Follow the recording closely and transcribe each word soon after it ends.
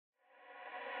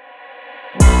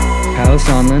Kyle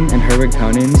Sonlin and Herwig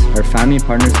Konings are founding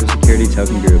partners of Security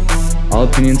Token Group. All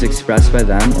opinions expressed by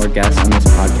them or guests on this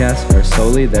podcast are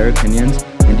solely their opinions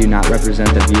and do not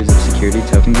represent the views of Security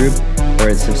Token Group or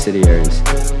its subsidiaries.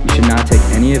 You should not take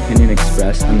any opinion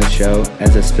expressed on the show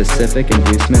as a specific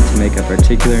inducement to make a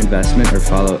particular investment or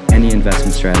follow any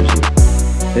investment strategy.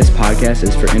 This podcast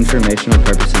is for informational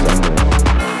purposes only.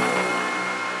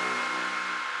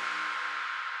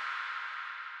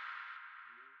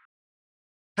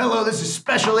 Hello, this is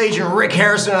Special Agent Rick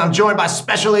Harrison. I'm joined by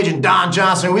Special Agent Don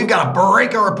Johnson. We've got a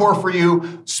breaking report for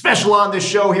you, special on this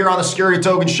show here on the Security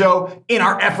Token Show in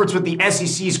our efforts with the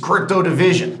SEC's crypto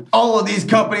division. All of these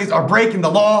companies are breaking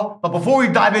the law, but before we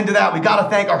dive into that, we got to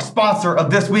thank our sponsor of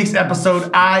this week's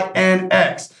episode,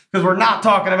 INX. Because we're not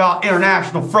talking about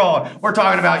international fraud. We're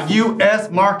talking about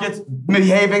U.S. markets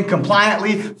behaving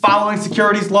compliantly, following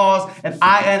securities laws, and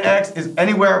INX is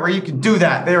anywhere where you can do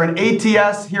that. They're an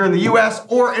ATS here in the U.S.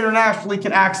 or internationally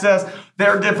can access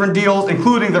their different deals,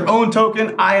 including their own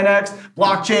token, INX,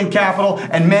 blockchain capital,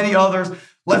 and many others.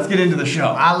 Let's get into the show.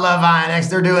 I love INX.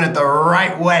 They're doing it the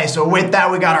right way. So with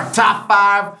that, we got our top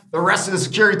 5, the rest of the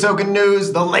security token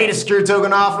news, the latest security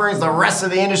token offerings, the rest of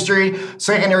the industry,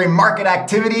 secondary market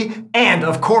activity, and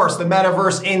of course, the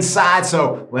metaverse inside.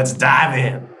 So let's dive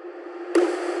in.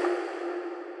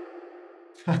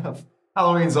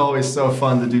 Halloween's always so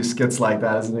fun to do skits like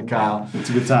that, isn't it, Kyle? It's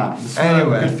a good time.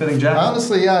 Anyway, good fitting jacket.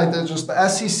 Honestly, yeah, the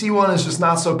SEC one is just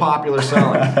not so popular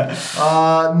selling.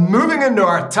 Moving into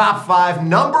our top 5,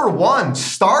 number 1,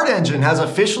 Start Engine has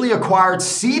officially acquired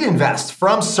Seed Invest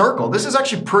from Circle. This is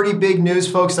actually pretty big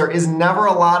news, folks. There is never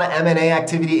a lot of M&A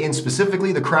activity in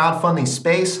specifically the crowdfunding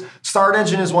space. Start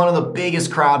Engine is one of the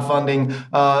biggest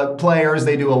crowdfunding players.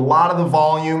 They do a lot of the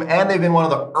volume, and they've been one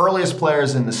of the earliest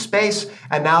players in the space,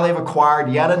 and now they've acquired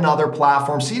yet another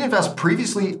platform. Seed Invest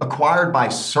previously acquired by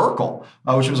Circle,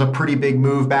 which was a pretty big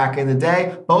move back in the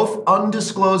day. Both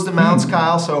undisclosed amounts,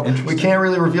 Kyle, so we can't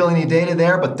really reveal any data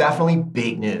there, but definitely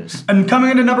big news. And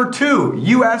coming into number 2,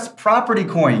 U.S. Property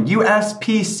Coin,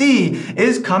 USPC,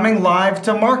 is coming live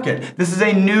to market. This is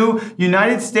a new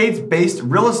United States-based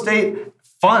real estate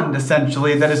fund,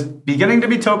 essentially, that is beginning to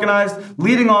be tokenized,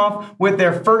 leading off with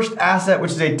their first asset, which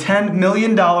is a $10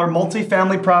 million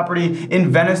multifamily property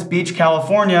in Venice Beach,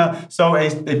 California. So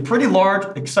a pretty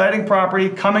large, exciting property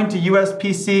coming to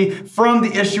USPC from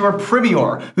the issuer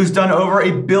Privior, who's done over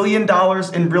 $1 billion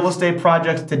in real estate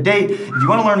projects to date. If you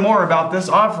want to learn more about this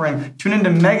offering, tune into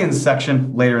Megan's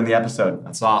section later in the episode.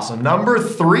 That's awesome. Number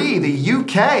 3, the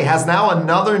UK has now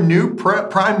another new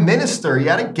prime minister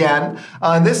yet again.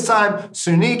 And this time,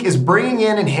 Sunak is bringing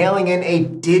in and hailing in a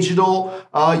digital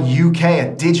UK,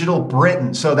 a digital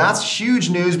Britain. So that's huge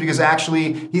news because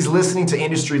actually he's listening to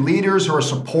industry leaders who are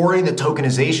supporting the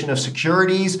tokenization of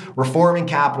securities, reforming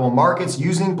capital markets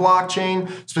using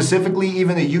blockchain, specifically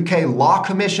even the UK Law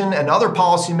Commission and other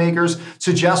policymakers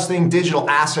suggesting digital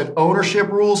asset ownership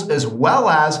rules as well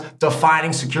as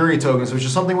defining security tokens, which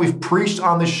is something we've preached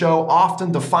on this show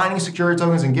often. Defining security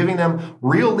tokens and giving them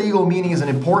real legal meaning is an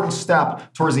important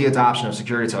step towards the adoption of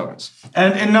security tokens.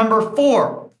 And in number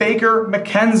 4, Baker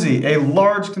McKenzie, a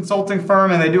large consulting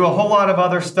firm, and they do a whole lot of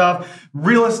other stuff.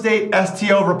 Real Estate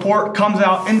STO report comes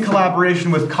out in collaboration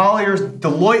with Colliers,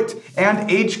 Deloitte, and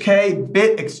HK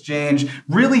Bit Exchange,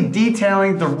 really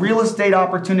detailing the real estate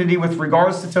opportunity with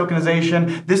regards to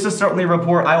tokenization. This is certainly a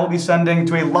report I will be sending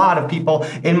to a lot of people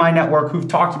in my network who've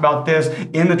talked about this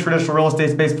in the traditional real estate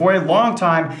space for a long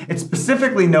time. It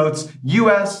specifically notes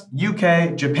US,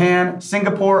 UK, Japan,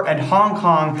 Singapore, and Hong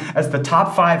Kong as the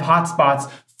top 5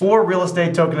 hotspots for real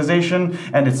estate tokenization,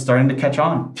 and it's starting to catch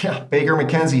on. Yeah, Baker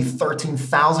McKenzie,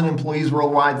 13,000 employees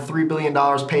worldwide, $3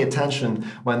 billion. Pay attention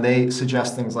when they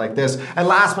suggest things like this. And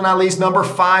last but not least, number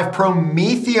 5,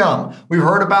 Prometheum. We've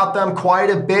heard about them quite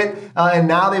a bit, and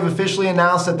now they've officially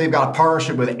announced that they've got a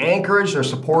partnership with Anchorage. They're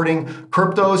supporting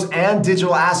cryptos and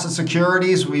digital asset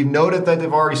securities. We've noted that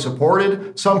they've already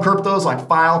supported some cryptos like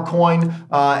Filecoin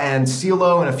and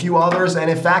CeeLo and a few others,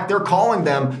 and in fact, they're calling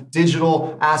them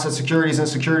digital asset securities and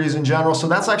securities in general. So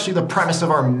that's actually the premise of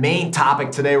our main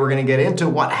topic today. We're going to get into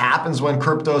what happens when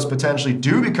cryptos potentially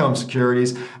do become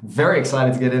securities. Very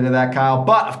excited to get into that, Kyle.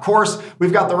 But of course,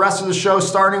 we've got the rest of the show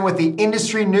starting with the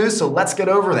industry news. So let's get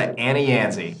over to Annie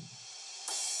Yanzi.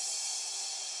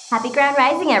 Happy Grand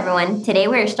Rising, everyone. Today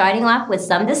we're starting off with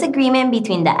some disagreement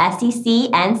between the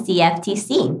SEC and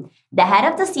CFTC. The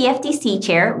head of the CFTC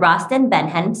chair, Rostin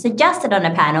Benhen, suggested on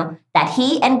a panel that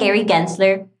he and Gary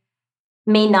Gensler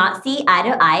may not see eye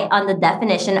to eye on the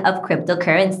definition of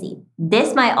cryptocurrency.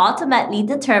 This might ultimately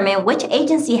determine which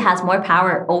agency has more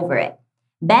power over it.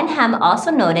 Benham also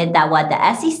noted that while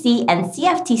the SEC and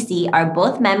CFTC are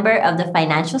both members of the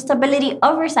Financial Stability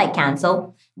Oversight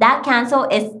Council, that council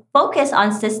is focused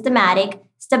on systematic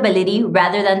stability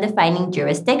rather than defining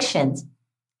jurisdictions.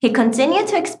 He continued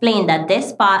to explain that this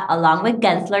spot, along with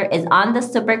Gensler, is on the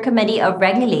Supercommittee of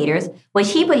Regulators,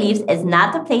 which he believes is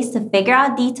not the place to figure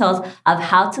out details of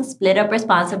how to split up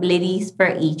responsibilities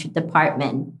for each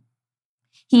department.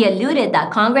 He alluded that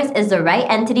Congress is the right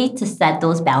entity to set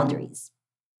those boundaries.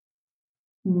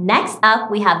 Next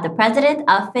up, we have the president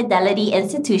of Fidelity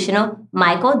Institutional,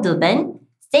 Michael Dubin,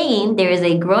 saying there is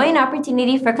a growing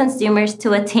opportunity for consumers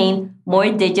to attain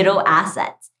more digital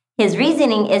assets. His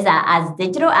reasoning is that as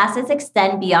digital assets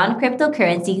extend beyond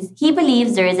cryptocurrencies, he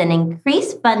believes there is an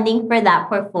increased funding for that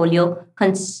portfolio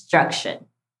construction.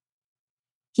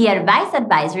 He advised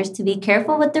advisors to be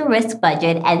careful with the risk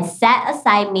budget and set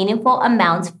aside meaningful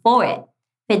amounts for it.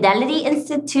 Fidelity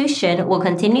Institution will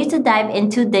continue to dive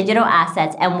into digital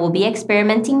assets and will be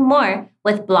experimenting more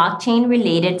with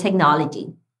blockchain-related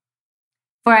technology.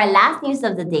 For our last news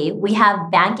of the day, we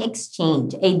have Bank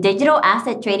Exchange, a digital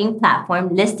asset trading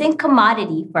platform listing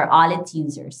commodity for all its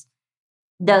users.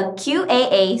 The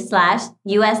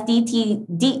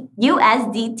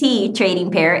QAA/USDT trading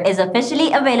pair is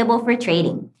officially available for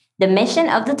trading. The mission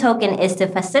of the token is to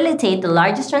facilitate the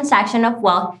largest transaction of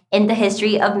wealth in the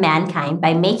history of mankind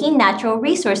by making natural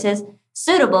resources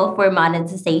suitable for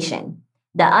monetization.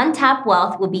 The untapped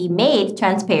wealth will be made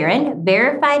transparent,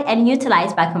 verified, and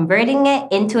utilized by converting it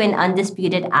into an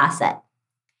undisputed asset.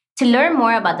 To learn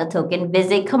more about the token,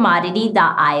 visit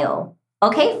commodity.io.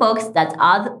 Okay, folks, that's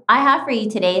all I have for you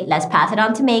today. Let's pass it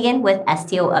on to Megan with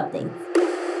STO updates.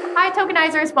 Hi,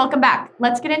 tokenizers. Welcome back.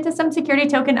 Let's get into some security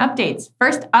token updates.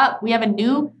 First up, we have a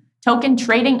new token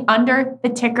trading under the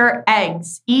ticker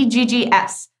EGGS,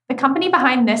 EGGS. The company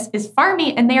behind this is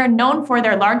Farmy, and they are known for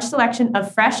their large selection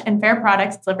of fresh and fair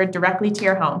products delivered directly to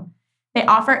your home. They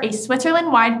offer a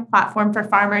Switzerland-wide platform for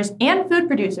farmers and food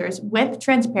producers with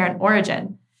transparent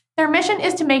origin. Their mission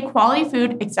is to make quality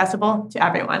food accessible to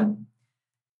everyone.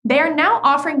 They are now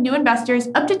offering new investors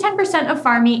up to 10% of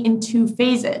Farmy in 2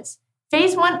 phases.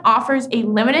 Phase 1 offers a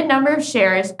limited number of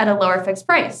shares at a lower fixed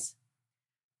price.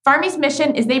 Farmy's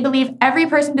mission is they believe every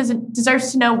person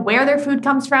deserves to know where their food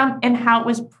comes from and how it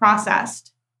was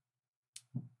processed.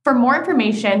 For more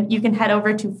information, you can head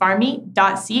over to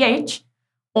farmy.ch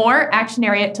or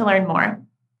Actionariat to learn more.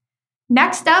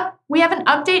 Next up, we have an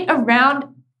update around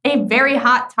a very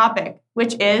hot topic,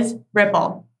 which is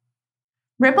Ripple.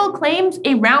 Ripple claims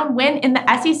a round win in the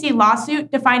SEC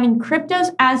lawsuit defining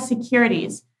cryptos as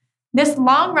securities. This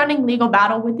long-running legal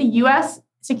battle with the U.S.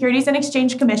 Securities and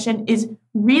Exchange Commission is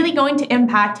really going to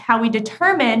impact how we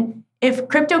determine if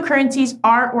cryptocurrencies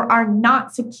are or are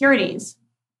not securities.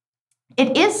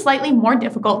 It is slightly more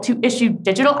difficult to issue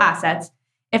digital assets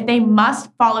if they must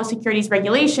follow securities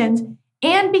regulations,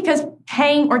 and because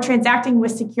paying or transacting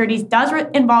with securities does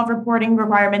involve reporting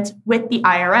requirements with the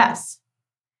IRS.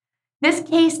 This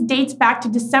case dates back to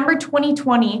December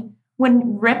 2020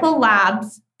 when Ripple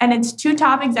Labs and its 2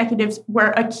 top executives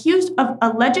were accused of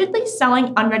allegedly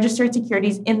selling unregistered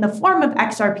securities in the form of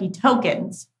XRP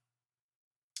tokens,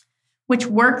 which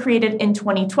were created in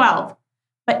 2012.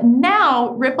 But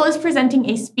now Ripple is presenting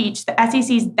a speech the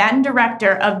SEC's then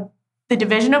director of the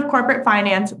Division of Corporate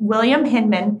Finance, William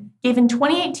Hinman, gave in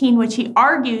 2018, which he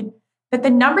argued that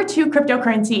the number 2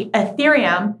 cryptocurrency,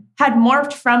 Ethereum, had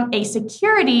morphed from a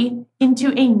security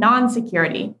into a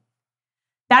non-security.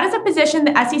 That is a position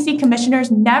the SEC commissioners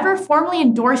never formally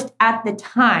endorsed at the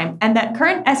time, and that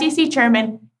current SEC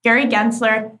chairman, Gary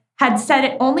Gensler, had said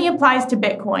it only applies to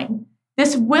Bitcoin.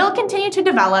 This will continue to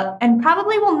develop and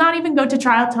probably will not even go to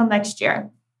trial till next year.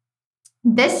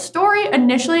 This story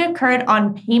initially occurred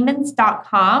on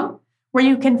payments.com, where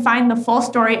you can find the full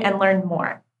story and learn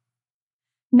more.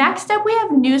 Next up, we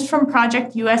have news from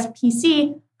Project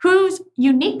USPC, whose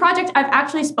unique project I've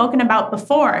actually spoken about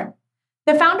before.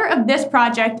 The founder of this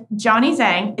project, Johnny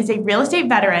Zhang, is a real estate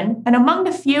veteran and among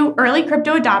the few early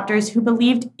crypto adopters who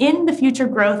believed in the future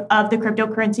growth of the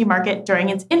cryptocurrency market during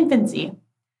its infancy.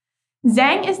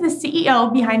 Zhang is the CEO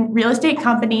behind real estate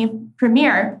company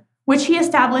Premier, which he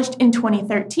established in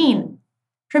 2013.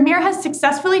 Premier has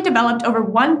successfully developed over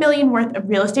 $1 billion worth of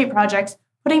real estate projects,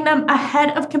 putting them ahead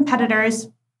of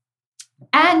competitors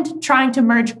and trying to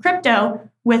merge crypto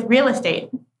with real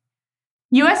estate.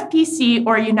 USPC,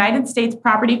 or United States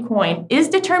Property Coin, is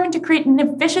determined to create an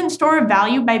efficient store of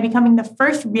value by becoming the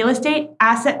first real estate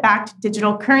asset-backed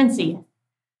digital currency.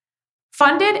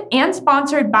 Funded and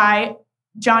sponsored by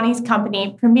Johnny's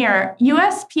company, Premier,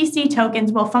 USPC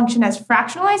tokens will function as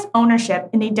fractionalized ownership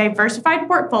in a diversified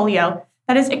portfolio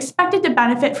that is expected to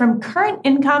benefit from current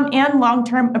income and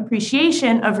long-term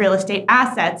appreciation of real estate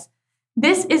assets.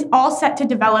 This is all set to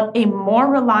develop a more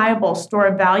reliable store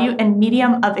of value and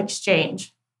medium of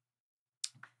exchange.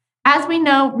 As we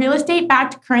know, real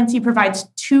estate-backed currency provides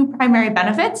two primary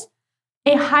benefits: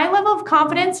 a high level of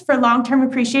confidence for long-term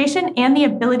appreciation and the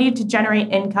ability to generate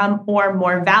income or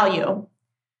more value.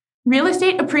 Real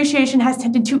estate appreciation has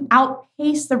tended to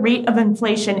outpace the rate of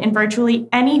inflation in virtually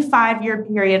any 5-year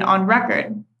period on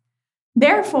record.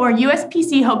 Therefore,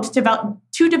 USPC hopes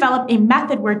to develop a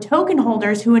method where token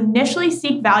holders who initially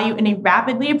seek value in a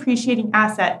rapidly appreciating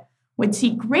asset would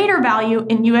see greater value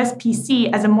in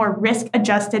USPC as a more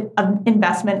risk-adjusted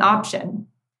investment option.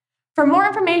 For more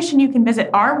information, you can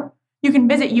visit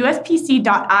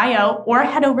uspc.io or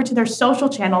head over to their social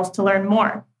channels to learn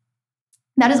more.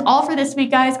 That is all for this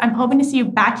week, guys. I'm hoping to see you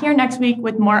back here next week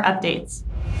with more updates.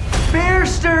 Bear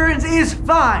Stearns is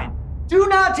fine. Do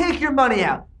not take your money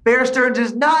out. Bear Stearns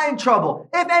is not in trouble.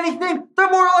 If anything, they're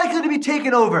more likely to be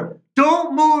taken over.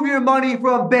 Don't move your money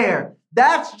from Bear.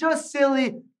 That's just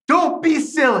silly. Don't be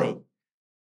silly.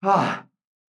 I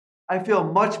feel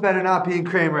much better not being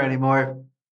Kramer anymore.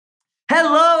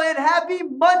 Hello and happy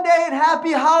Monday and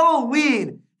happy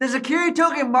Halloween. The security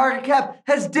token market cap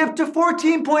has dipped to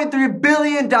 $14.3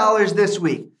 billion this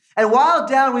week. And while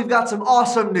down, we've got some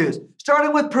awesome news.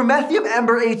 Starting with Prometheum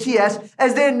Ember ATS,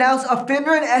 as they announced a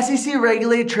FINRA and SEC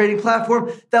regulated trading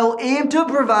platform that will aim to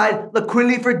provide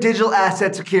liquidity for digital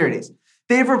asset securities.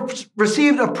 They've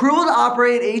received approval to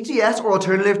operate an ATS or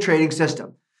alternative trading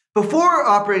system. Before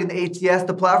operating the ATS,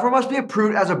 the platform must be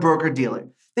approved as a broker-dealer.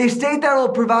 They state that it will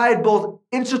provide both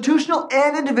institutional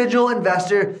and individual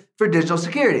investor for digital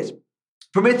securities.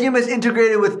 Prometheum is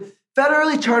integrated with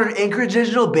federally chartered Anchorage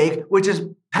Digital Bank, which is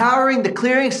powering the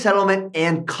clearing, settlement,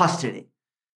 and custody.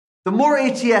 The more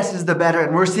ATSs, the better,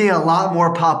 and we're seeing a lot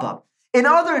more pop up. In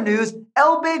other news,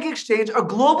 LBank Exchange, a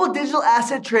global digital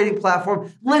asset trading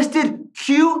platform, listed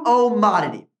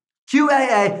QOModity,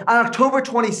 QAA, on October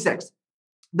 26th.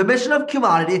 The mission of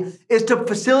QOModity is to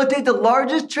facilitate the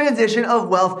largest transition of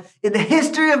wealth in the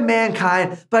history of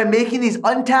mankind by making these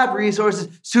untapped resources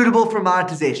suitable for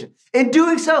monetization. In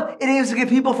doing so, it aims to give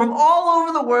people from all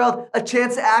over the world a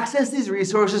chance to access these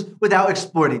resources without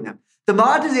exploiting them. The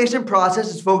monetization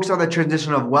process is focused on the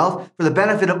transition of wealth for the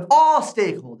benefit of all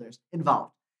stakeholders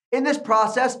involved. In this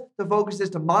process, the focus is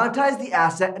to monetize the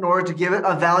asset in order to give it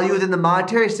a value within the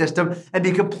monetary system and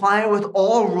be compliant with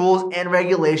all rules and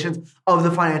regulations of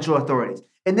the financial authorities.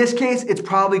 In this case, it's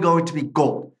probably going to be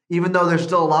gold, even though there's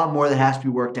still a lot more that has to be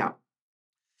worked out.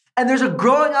 And there's a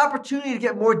growing opportunity to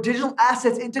get more digital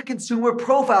assets into consumer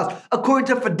profiles, according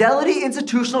to Fidelity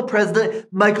Institutional President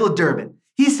Michael Durbin.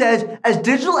 He says, as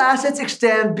digital assets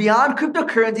extend beyond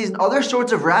cryptocurrencies and other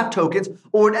sorts of wrapped tokens,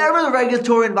 or whatever the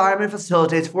regulatory environment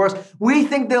facilitates for us, we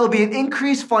think there will be an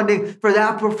increased funding for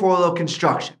that portfolio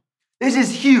construction. This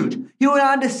is huge. He went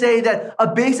on to say that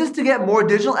a basis to get more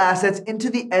digital assets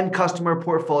into the end customer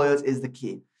portfolios is the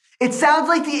key. It sounds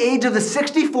like the age of the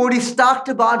 60-40 stock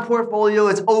to bond portfolio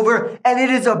is over, and it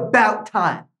is about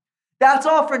time. That's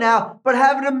all for now, but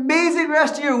have an amazing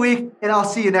rest of your week, and I'll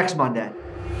see you next Monday.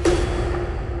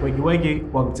 Wakey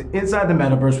wakey, welcome to Inside the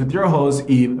Metaverse with your host,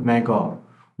 Yves Van Gogh.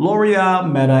 L'Oreal,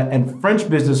 Meta, and French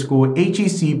business school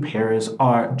HEC Paris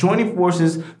are joining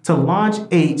forces to launch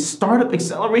a startup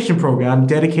acceleration program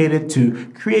dedicated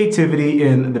to creativity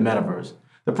in the metaverse.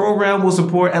 The program will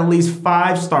support at least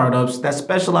 5 startups that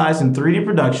specialize in 3D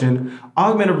production,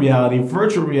 augmented reality,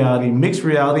 virtual reality, mixed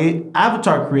reality,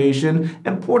 avatar creation,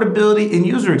 and portability in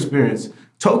user experience,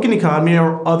 token economy,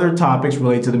 or other topics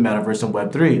related to the metaverse and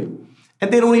Web3.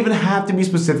 And they don't even have to be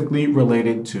specifically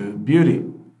related to beauty.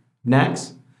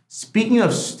 Next, speaking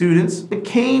of students,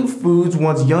 McCain Foods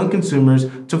wants young consumers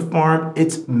to farm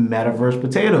its metaverse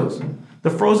potatoes.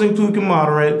 The frozen food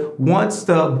conglomerate wants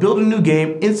to build a new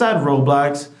game inside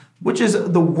Roblox, which is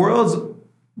the world's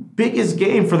biggest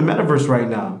game for the metaverse right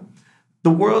now. The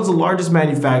world's largest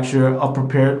manufacturer of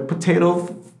prepared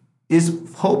potato is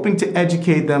hoping to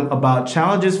educate them about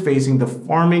challenges facing the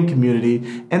farming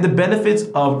community and the benefits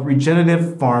of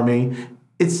regenerative farming,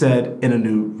 it said in a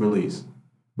new release.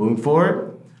 Moving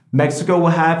forward, Mexico will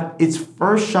have its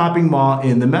first shopping mall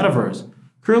in the metaverse.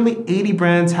 Currently, 80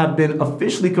 brands have been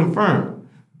officially confirmed.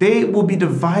 They will be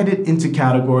divided into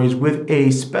categories with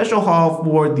a special hall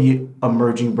for the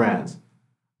emerging brands.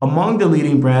 Among the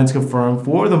leading brands confirmed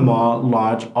for the mall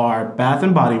launch are Bath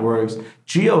 & Body Works,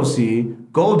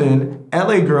 GOC, Golden,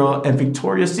 LA Girl, and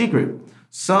Victoria's Secret.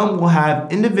 Some will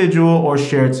have individual or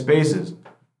shared spaces.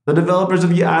 The developers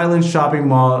of the Island Shopping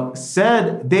Mall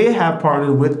said they have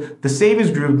partnered with the Savings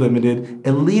Group Limited,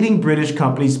 a leading British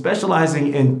company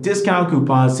specializing in discount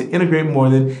coupons to integrate more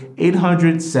than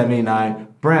 879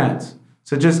 brands,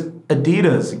 such as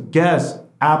Adidas, Guess,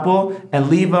 Apple, and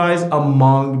Levi's,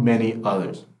 among many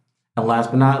others. And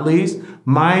last but not least,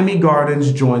 Miami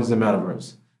Gardens joins the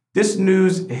metaverse. This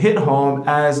news hit home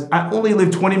as I only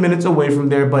live 20 minutes away from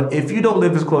there, but if you don't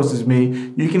live as close as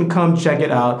me, you can come check it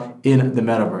out in the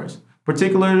metaverse,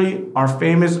 particularly our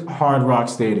famous Hard Rock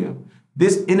Stadium.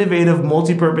 This innovative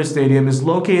multi-purpose stadium is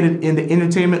located in the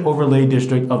entertainment overlay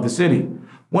district of the city,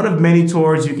 one of many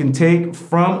tours you can take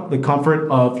from the comfort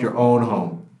of your own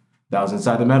home. That was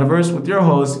Inside the Metaverse with your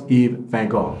host, Yves Van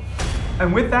Gogh.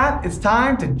 And with that, it's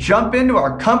time to jump into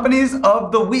our companies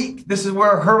of the week. This is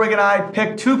where Herwig and I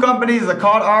picked two companies that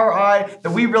caught our eye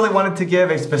that we really wanted to give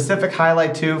a specific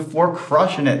highlight to for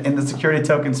crushing it in the security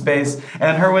token space.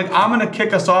 And Herwig, I'm going to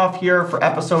kick us off here for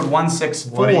episode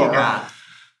 164. What do you got?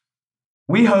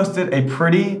 We hosted a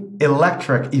pretty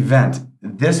electric event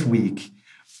this week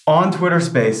on Twitter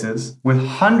Spaces with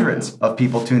hundreds of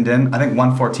people tuned in. I think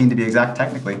 114 to be exact,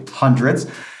 technically hundreds.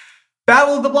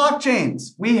 Battle of the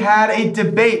Blockchains. We had a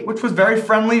debate, which was very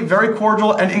friendly, very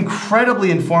cordial, and incredibly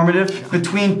informative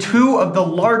between two of the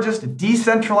largest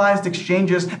decentralized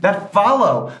exchanges that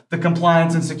follow the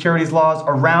compliance and securities laws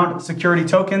around security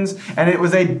tokens. And it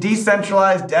was a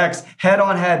decentralized DEX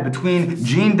head-on-head between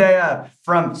Gene Dea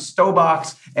from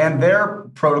Stobox and their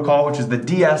protocol, which is the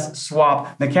DS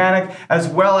swap mechanic, as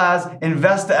well as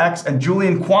InvestaX and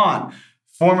Julian Kwan,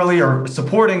 formerly or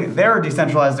supporting their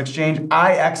decentralized exchange,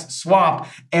 IX Swap,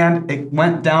 and it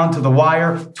went down to the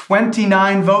wire,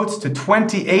 29 votes to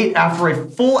 28 after a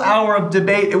full hour of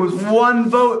debate. It was one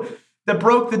vote that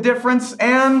broke the difference,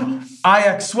 and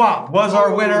IX Swap was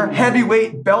our winner.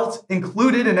 Heavyweight belt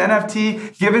included, an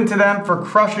NFT given to them for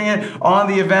crushing it on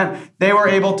the event. They were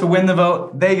able to win the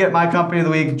vote. They get my company of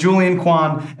the week. Julian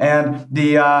Kwan and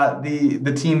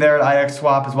the team there at IX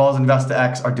Swap, as well as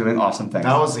InvestaX, are doing awesome things.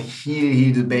 That was a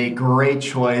heated debate. Great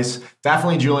choice.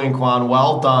 Definitely Julian Kwan.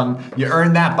 Well done. You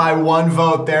earned that by one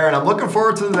vote there, and I'm looking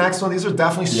forward to the next one. These are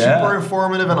definitely super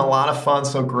informative and a lot of fun,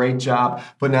 so great job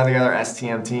putting that together,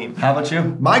 STM team. How about you?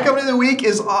 My company of the week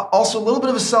is also a little bit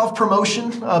of a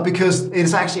self-promotion because it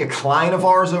is actually a client of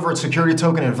ours over at Security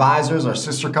Token Advisors, our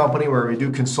sister company where we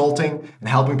do consulting and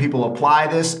helping people apply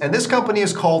this. And this company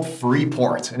is called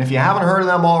Freeport. And if you haven't heard of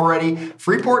them already,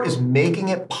 Freeport is making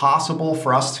it possible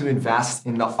for us to invest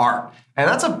in the art. And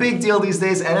that's a big deal these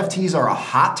days. NFTs are a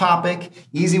hot topic,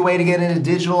 easy way to get into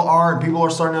digital art. People are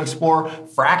starting to explore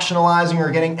fractionalizing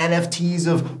or getting NFTs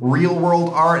of real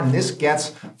world art. And this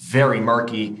gets very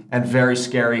murky and very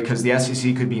scary because the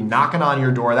SEC could be knocking on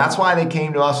your door. That's why they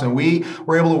came to us and we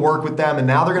were able to work with them. And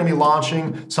now they're going to be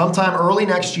launching sometime early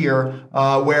next year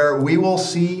where we will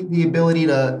see the ability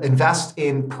to invest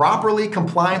in properly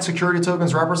compliant security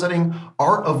tokens representing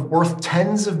art of worth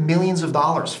tens of millions of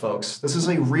dollars, folks. This is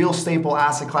a real staple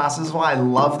asset class. This is why I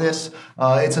love this.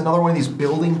 It's another one of these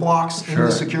building blocks in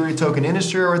the security token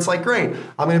industry where it's like, great,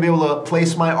 I'm going to be able to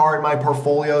place my art in my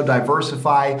portfolio,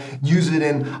 diversify, use it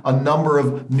in a number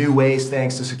of new ways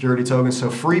thanks to security tokens. So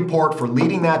Freeport for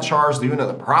leading that charge, doing it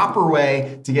the proper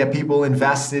way to get people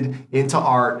invested into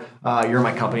art. You're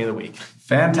my company of the week.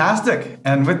 Fantastic.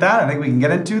 And with that, I think we can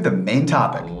get into the main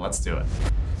topic. Let's do it.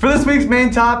 For this week's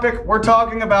main topic, we're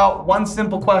talking about one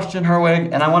simple question,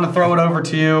 Herwig, and I want to throw it over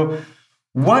to you.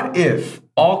 What if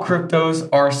all cryptos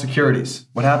are securities?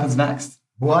 What happens next?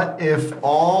 What if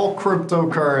all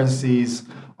cryptocurrencies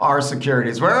are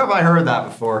securities? Where have I heard that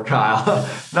before, Kyle?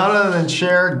 None other than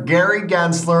Chair Gary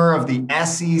Gensler of the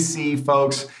SEC,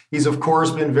 folks. He's, of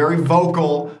course, been very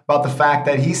vocal about the fact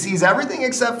that he sees everything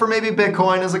except for maybe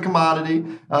Bitcoin as a commodity.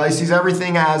 He sees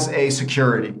everything as a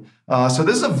security. So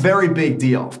this is a very big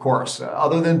deal, of course.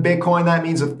 Other than Bitcoin, that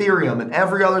means Ethereum and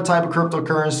every other type of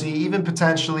cryptocurrency, even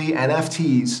potentially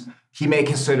NFTs, he may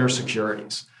consider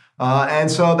securities. And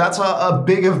so that's a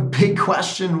big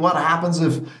question. What happens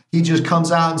if he just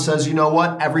comes out and says, you know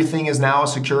what, everything is now a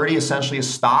security, essentially a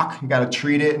stock. You got to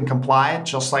treat it and comply it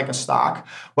just like a stock.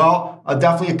 Well,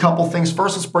 definitely a couple things.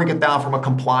 First, let's break it down from a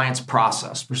compliance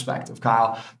process perspective,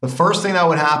 Kyle. The first thing that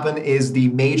would happen is the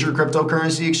major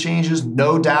cryptocurrency exchanges,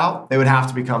 no doubt, they would have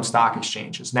to become stock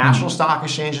exchanges. National stock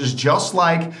exchanges, just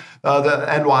like the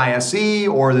NYSE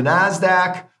or the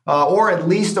NASDAQ, or at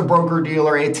least a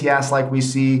broker-dealer ATS like we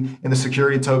see in the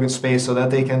security token space, so that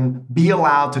they can be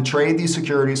allowed to trade these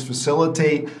securities,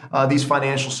 facilitate these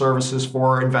financial services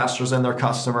for investors and their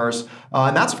customers.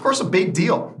 And that's, of course, a big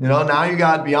deal. Now you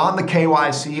got, beyond the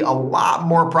KYC, a lot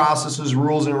more processes,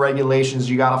 rules, and regulations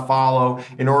you got to follow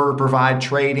in order to provide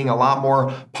trading. A lot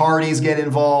more parties get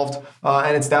involved,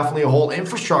 and it's definitely a whole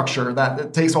infrastructure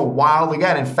that takes a while to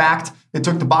get. In fact, it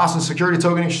took the Boston Security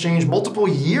Token Exchange multiple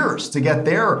years to get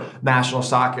their national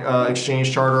stock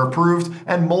exchange charter approved,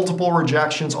 and multiple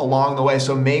rejections along the way.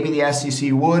 So maybe the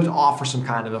SEC would offer some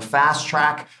kind of a fast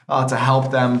track to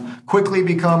help them quickly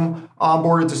become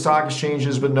onboarded to stock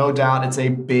exchanges, but no doubt it's a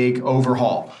big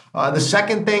overhaul. The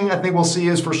second thing I think we'll see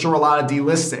is for sure a lot of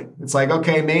delisting. It's like,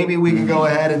 okay, maybe we can go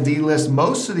ahead and delist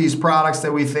most of these products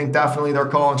that we think definitely they're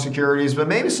calling securities, but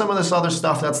maybe some of this other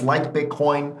stuff that's like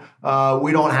Bitcoin,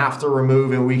 we don't have to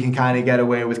remove, and we can kind of get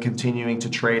away with continuing to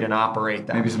trade and operate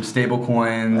them. Maybe some stable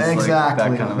coins. Exactly. Like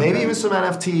that kind of maybe thing. even some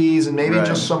NFTs, and maybe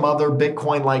just some other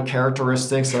Bitcoin-like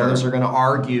characteristics that others are going to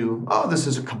argue, oh, this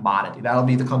is a commodity. That'll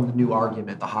become the new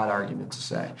argument, the hot argument to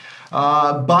say.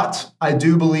 But I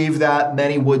do believe that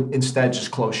many would instead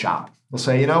just close shop. They'll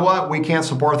say, you know what, we can't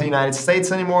support the United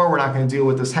States anymore. We're not going to deal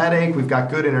with this headache. We've got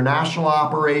good international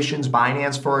operations.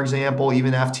 Binance, for example,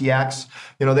 even FTX.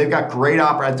 They've got great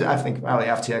operations. I think probably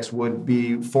FTX would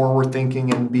be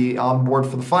forward-thinking and be on board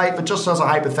for the fight. But just as a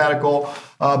hypothetical,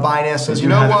 Binance says, you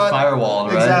know what? Firewall,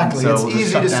 right? Exactly. So it's we'll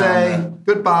easy to say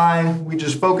goodbye. We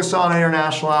just focus on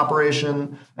international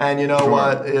operation. And you know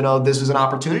what? This is an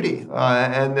opportunity.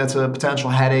 And that's a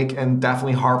potential headache, and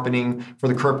definitely harpening for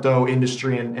the crypto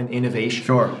industry and innovation.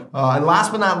 Sure. And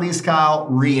last but not least, Kyle,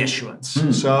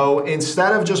 reissuance. So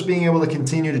instead of just being able to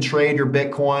continue to trade your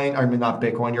Bitcoin, not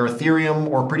Bitcoin, your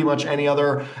Ethereum, or pretty much any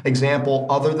other example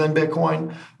other than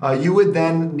Bitcoin, you would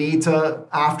then need to,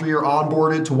 after you're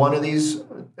onboarded to one of these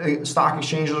stock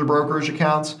exchanges or brokerage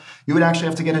accounts, you would actually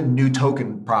have to get a new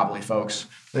token, probably, folks.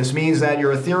 This means that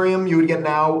your Ethereum, you would get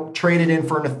now traded in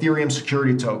for an Ethereum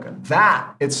security token.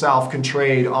 That itself can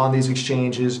trade on these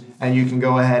exchanges, and you can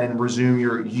go ahead and resume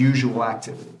your usual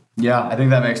activity. Yeah, I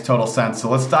think that makes total sense. So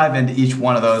let's dive into each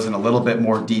one of those in a little bit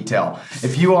more detail.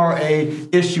 If you are a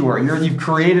issuer, you've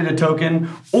created a token,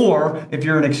 or if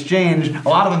you're an exchange, a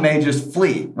lot of them may just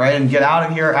flee, right, and get out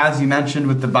of here, as you mentioned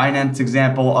with the Binance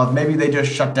example of maybe they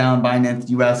just shut down Binance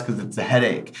US because it's a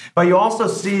headache. But you also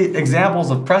see examples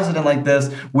of precedent like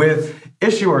this with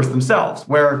issuers themselves,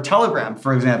 where Telegram,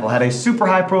 for example, had a super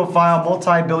high-profile,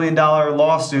 multi-billion-dollar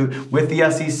lawsuit with the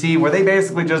SEC where they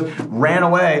basically just ran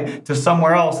away to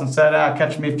somewhere else and said,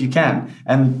 catch me if you can.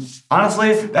 And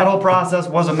honestly, that whole process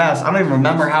was a mess. I don't even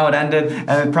remember how it ended,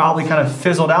 and it probably kind of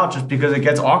fizzled out just because it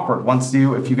gets awkward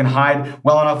if you can hide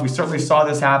well enough. We certainly saw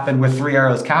this happen with Three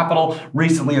Arrows Capital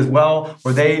recently as well,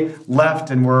 where they left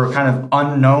and were kind of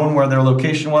unknown where their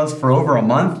location was for over a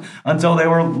month until they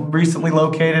were recently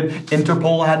located.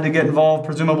 Interpol had to get involved,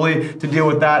 presumably, to deal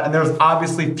with that. And there's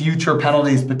obviously future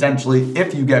penalties potentially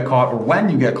if you get caught or when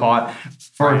you get caught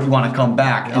for if you want to come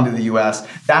back into the U.S.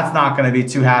 That's not going to be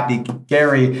too happy.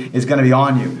 Gary is going to be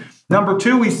on you. Number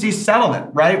two, we see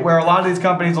settlement, right? Where a lot of these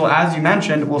companies will, as you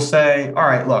mentioned, will say, all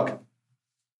right, look,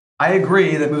 I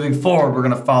agree that moving forward, we're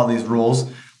going to follow these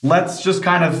rules. Let's just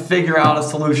kind of figure out a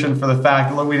solution for the fact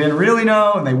that, look, we didn't really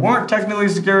know and they weren't technically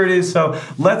securities, so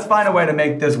let's find a way to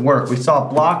make this work. We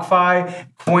saw BlockFi,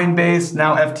 Coinbase,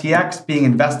 now FTX being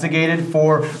investigated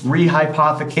for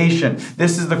rehypothecation.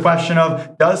 This is the question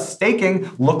of, does staking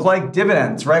look like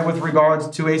dividends, right, with regards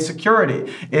to a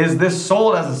security? Is this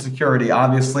sold as a security,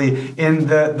 obviously, in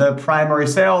the primary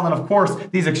sale? And then, of course,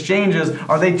 these exchanges,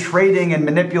 are they trading and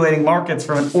manipulating markets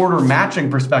from an order matching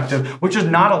perspective, which is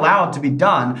not allowed to be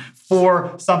done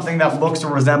for something that looks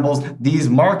or resembles these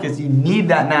markets? You need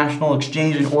that national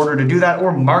exchange in order to do that,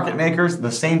 or market makers,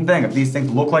 the same thing. If these things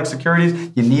look like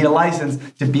securities, you need a license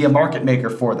to be a market maker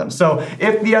for them. So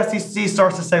if the SEC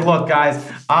starts to say, look, guys,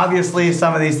 obviously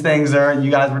some of these things you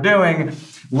guys were doing,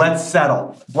 let's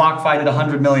settle. BlockFi did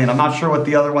 $100 million. I'm not sure what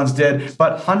the other ones did,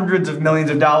 but hundreds of millions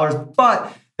of dollars.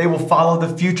 But they will follow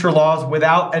the future laws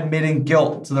without admitting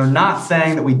guilt. So they're not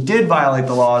saying that we did violate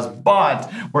the laws,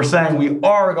 but we're saying we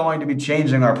are going to be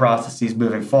changing our processes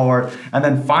moving forward. And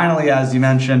then finally, as you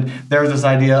mentioned, there's this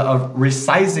idea of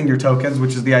resizing your tokens,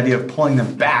 which is the idea of pulling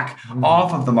them back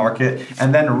off of the market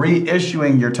and then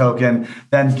reissuing your token,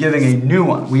 then giving a new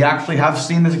one. We actually have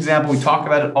seen this example. We talk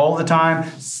about it all the time.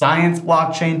 Science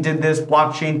Blockchain did this.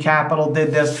 Blockchain Capital did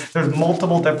this. There's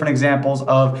multiple different examples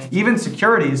of even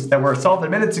securities that were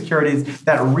self-admitted listed securities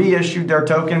that reissued their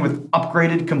token with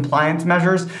upgraded compliance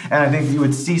measures. And I think you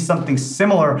would see something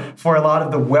similar for a lot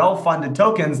of the well-funded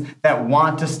tokens that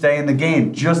want to stay in the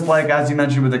game. Just like, as you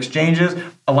mentioned, with exchanges,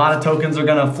 a lot of tokens are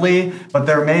going to flee, but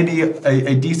there may be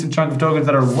a decent chunk of tokens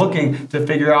that are looking to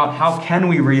figure out how can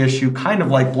we reissue, kind of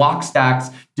like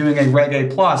Blockstacks doing a Reg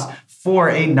A plus for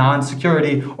a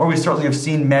non-security, or we certainly have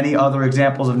seen many other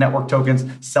examples of network tokens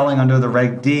selling under the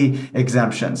Reg D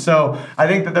exemption. So I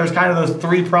think that there's kind of those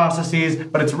three processes,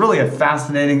 but it's really a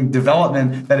fascinating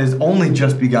development that has only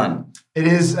just begun. It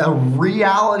is a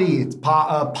reality. It's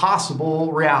a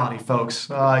possible reality, folks.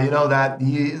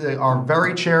 That our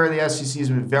very chair of the SEC has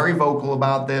been very vocal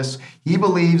about this. He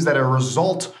believes that a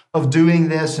result of doing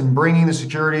this and bringing the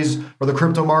securities or the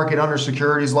crypto market under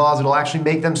securities laws, it'll actually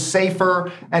make them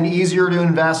safer and easier to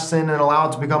invest in and allow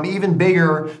it to become even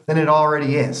bigger than it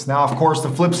already is. Now, of course, the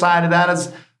flip side of that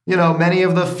is, many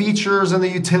of the features and the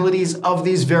utilities of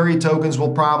these very tokens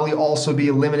will probably also be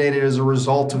eliminated as a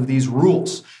result of these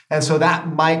rules. And so that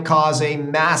might cause a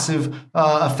massive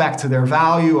effect to their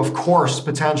value. Of course,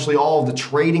 potentially all of the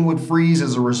trading would freeze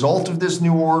as a result of this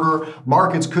new order.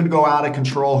 Markets could go out of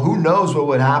control. Who knows what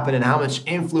would happen and how much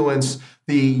influence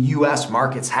the U.S.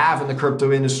 markets have in the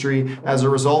crypto industry as a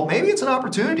result. Maybe it's an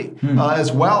opportunity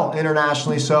as well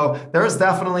internationally. So there's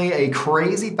definitely a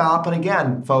crazy thought. But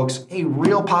again, folks, a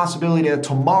real possibility that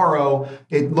tomorrow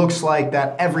it looks like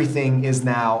that everything is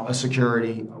now a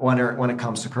security when it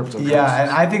comes to crypto. Yeah,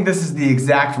 and I think this is the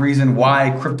exact reason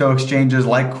why crypto exchanges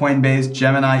like Coinbase,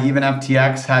 Gemini, even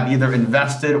FTX have either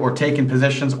invested or taken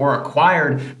positions or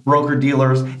acquired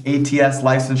broker-dealers, ATS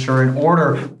licensure in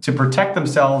order to protect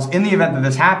themselves in the event that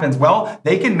this happens. Well,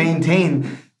 they can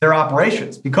maintain their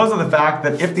operations because of the fact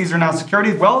that if these are now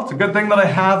securities, well, it's a good thing that I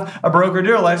have a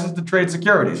broker-dealer license to trade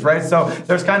securities, right? So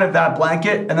there's kind of that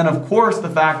blanket. And then, of course, the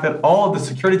fact that all of the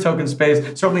security token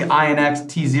space, certainly INX,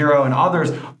 T0, and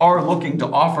others are looking to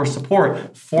offer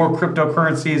support for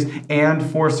cryptocurrencies and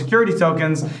for security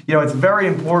tokens. It's very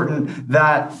important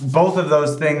that both of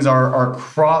those things are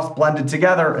cross-blended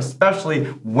together, especially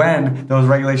when those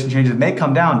regulation changes may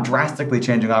come down, drastically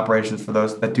changing operations for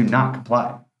those that do not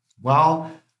comply.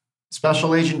 Well,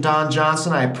 Special Agent Don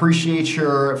Johnson, I appreciate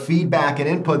your feedback and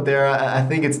input there. I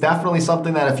think it's definitely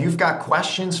something that if you've got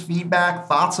questions, feedback,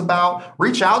 thoughts about,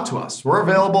 reach out to us. We're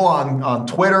available on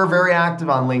Twitter, very active,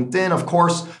 on LinkedIn. Of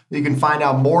course, you can find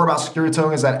out more about security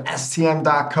tokens at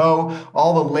stm.co.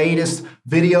 All the latest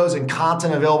videos and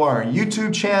content available on our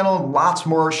YouTube channel. Lots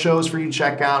more shows for you to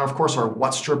check out. Of course, our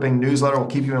What's Dripping newsletter will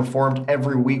keep you informed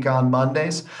every week on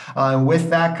Mondays. And with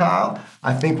that, Kyle,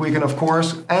 I think we can, of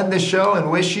course, end the show and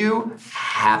wish you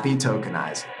happy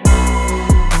tokenizing.